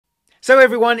So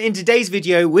everyone, in today's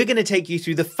video, we're going to take you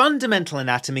through the fundamental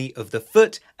anatomy of the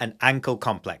foot and ankle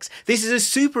complex. This is a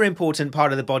super important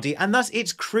part of the body, and thus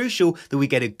it's crucial that we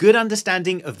get a good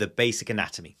understanding of the basic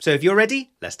anatomy. So if you're ready,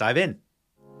 let's dive in.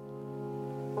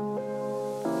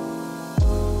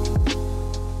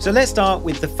 So let's start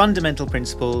with the fundamental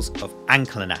principles of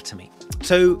ankle anatomy.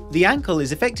 So the ankle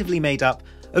is effectively made up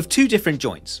of two different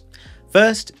joints.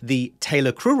 First, the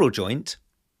talocrural joint,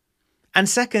 and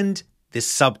second, the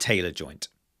subtalar joint.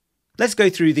 Let's go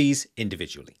through these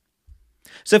individually.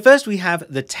 So first we have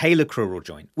the talocrural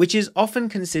joint, which is often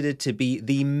considered to be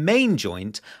the main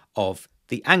joint of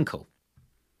the ankle.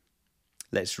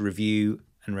 Let's review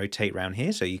and rotate around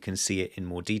here so you can see it in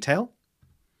more detail.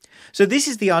 So this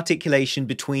is the articulation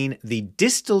between the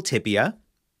distal tibia,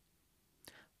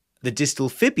 the distal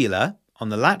fibula on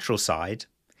the lateral side,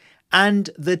 and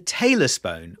the talus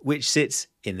bone, which sits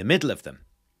in the middle of them.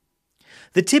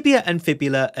 The tibia and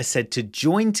fibula are said to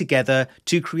join together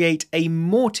to create a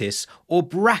mortise or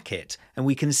bracket, and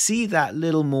we can see that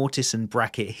little mortise and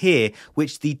bracket here,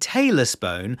 which the talus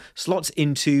bone slots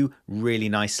into really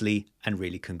nicely and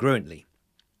really congruently.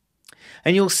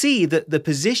 And you'll see that the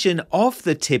position of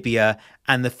the tibia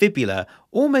and the fibula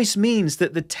almost means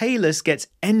that the talus gets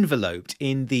enveloped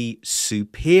in the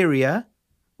superior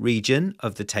region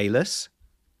of the talus,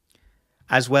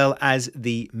 as well as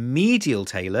the medial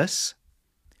talus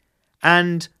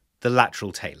and the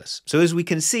lateral talus. So as we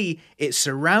can see, it's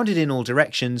surrounded in all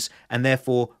directions and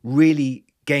therefore really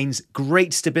gains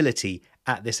great stability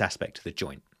at this aspect of the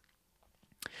joint.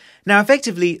 Now,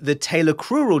 effectively, the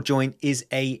talocrural joint is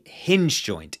a hinge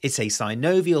joint. It's a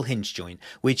synovial hinge joint,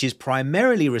 which is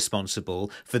primarily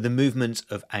responsible for the movement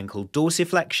of ankle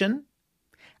dorsiflexion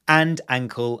and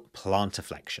ankle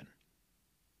plantarflexion.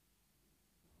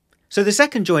 So the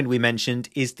second joint we mentioned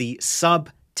is the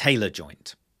subtalar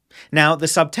joint. Now, the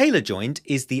subtalar joint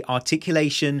is the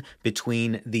articulation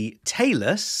between the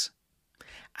talus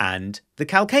and the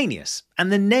calcaneus,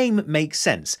 and the name makes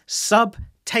sense.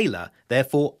 Subtalar,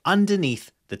 therefore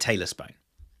underneath the talus bone.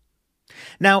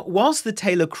 Now, whilst the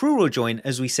talocrural joint,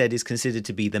 as we said, is considered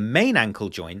to be the main ankle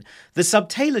joint, the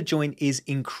subtalar joint is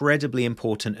incredibly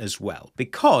important as well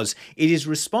because it is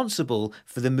responsible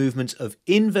for the movement of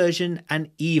inversion and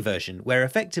eversion, where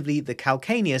effectively the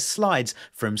calcaneus slides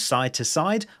from side to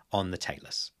side on the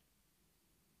talus.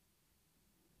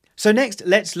 So next,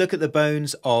 let's look at the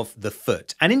bones of the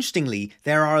foot. And interestingly,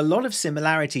 there are a lot of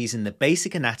similarities in the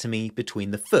basic anatomy between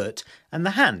the foot and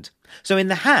the hand. So in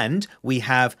the hand, we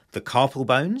have the carpal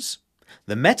bones,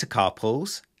 the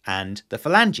metacarpals, and the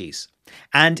phalanges.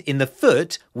 And in the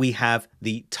foot, we have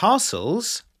the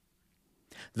tarsals,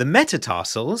 the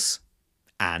metatarsals,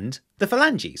 and the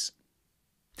phalanges.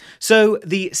 So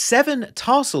the 7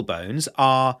 tarsal bones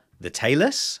are the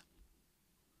talus,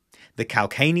 the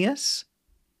calcaneus,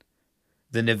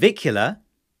 the navicular,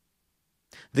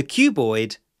 the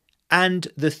cuboid, and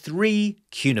the 3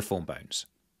 cuneiform bones.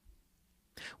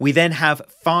 We then have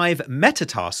 5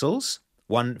 metatarsals,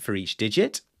 1 for each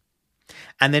digit,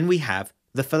 and then we have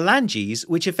the phalanges,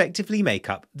 which effectively make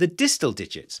up the distal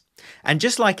digits. And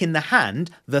just like in the hand,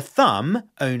 the thumb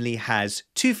only has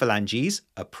 2 phalanges,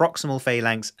 a proximal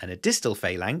phalanx and a distal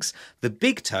phalanx. The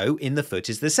big toe in the foot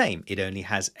is the same. It only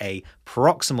has a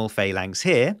proximal phalanx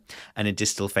here and a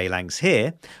distal phalanx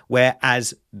here,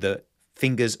 whereas the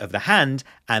fingers of the hand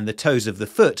and the toes of the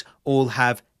foot all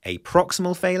have a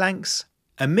proximal phalanx,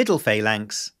 a middle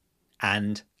phalanx,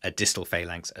 and a distal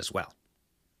phalanx as well.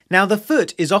 Now, the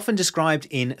foot is often described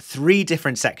in 3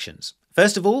 different sections.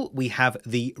 First of all, we have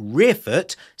the rear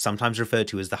foot, sometimes referred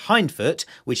to as the hind foot,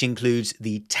 which includes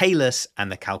the talus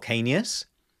and the calcaneus.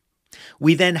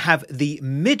 We then have the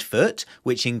midfoot,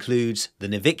 which includes the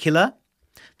navicular,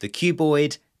 the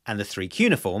cuboid, and the 3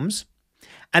 cuneiforms.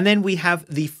 And then we have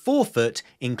the forefoot,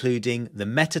 including the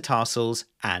metatarsals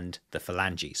and the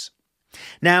phalanges.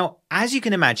 Now, as you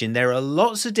can imagine, there are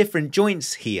lots of different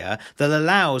joints here that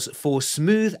allows for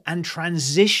smooth and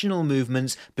transitional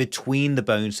movements between the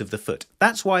bones of the foot.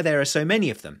 That's why there are so many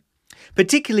of them,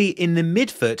 particularly in the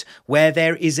midfoot, where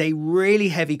there is a really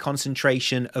heavy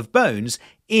concentration of bones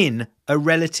in a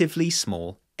relatively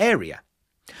small area.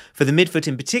 For the midfoot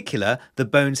in particular, the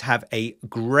bones have a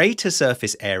greater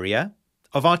surface area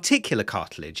of articular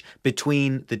cartilage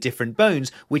between the different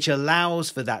bones, which allows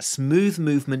for that smooth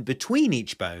movement between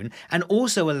each bone and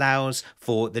also allows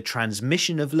for the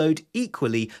transmission of load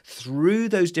equally through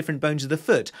those different bones of the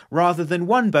foot, rather than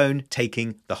one bone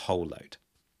taking the whole load.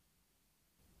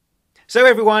 So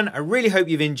everyone, I really hope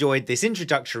you've enjoyed this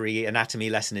introductory anatomy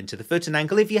lesson into the foot and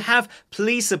ankle. If you have,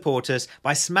 please support us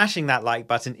by smashing that like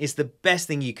button. It's the best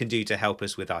thing you can do to help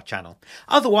us with our channel.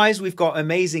 Otherwise, we've got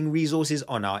amazing resources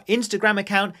on our Instagram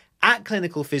account at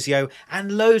Clinical Physio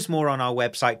and loads more on our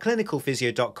website,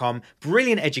 clinicalphysio.com.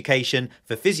 Brilliant education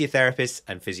for physiotherapists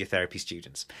and physiotherapy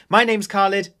students. My name's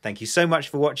Khalid. Thank you so much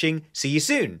for watching. See you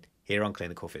soon here on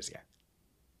Clinical Physio.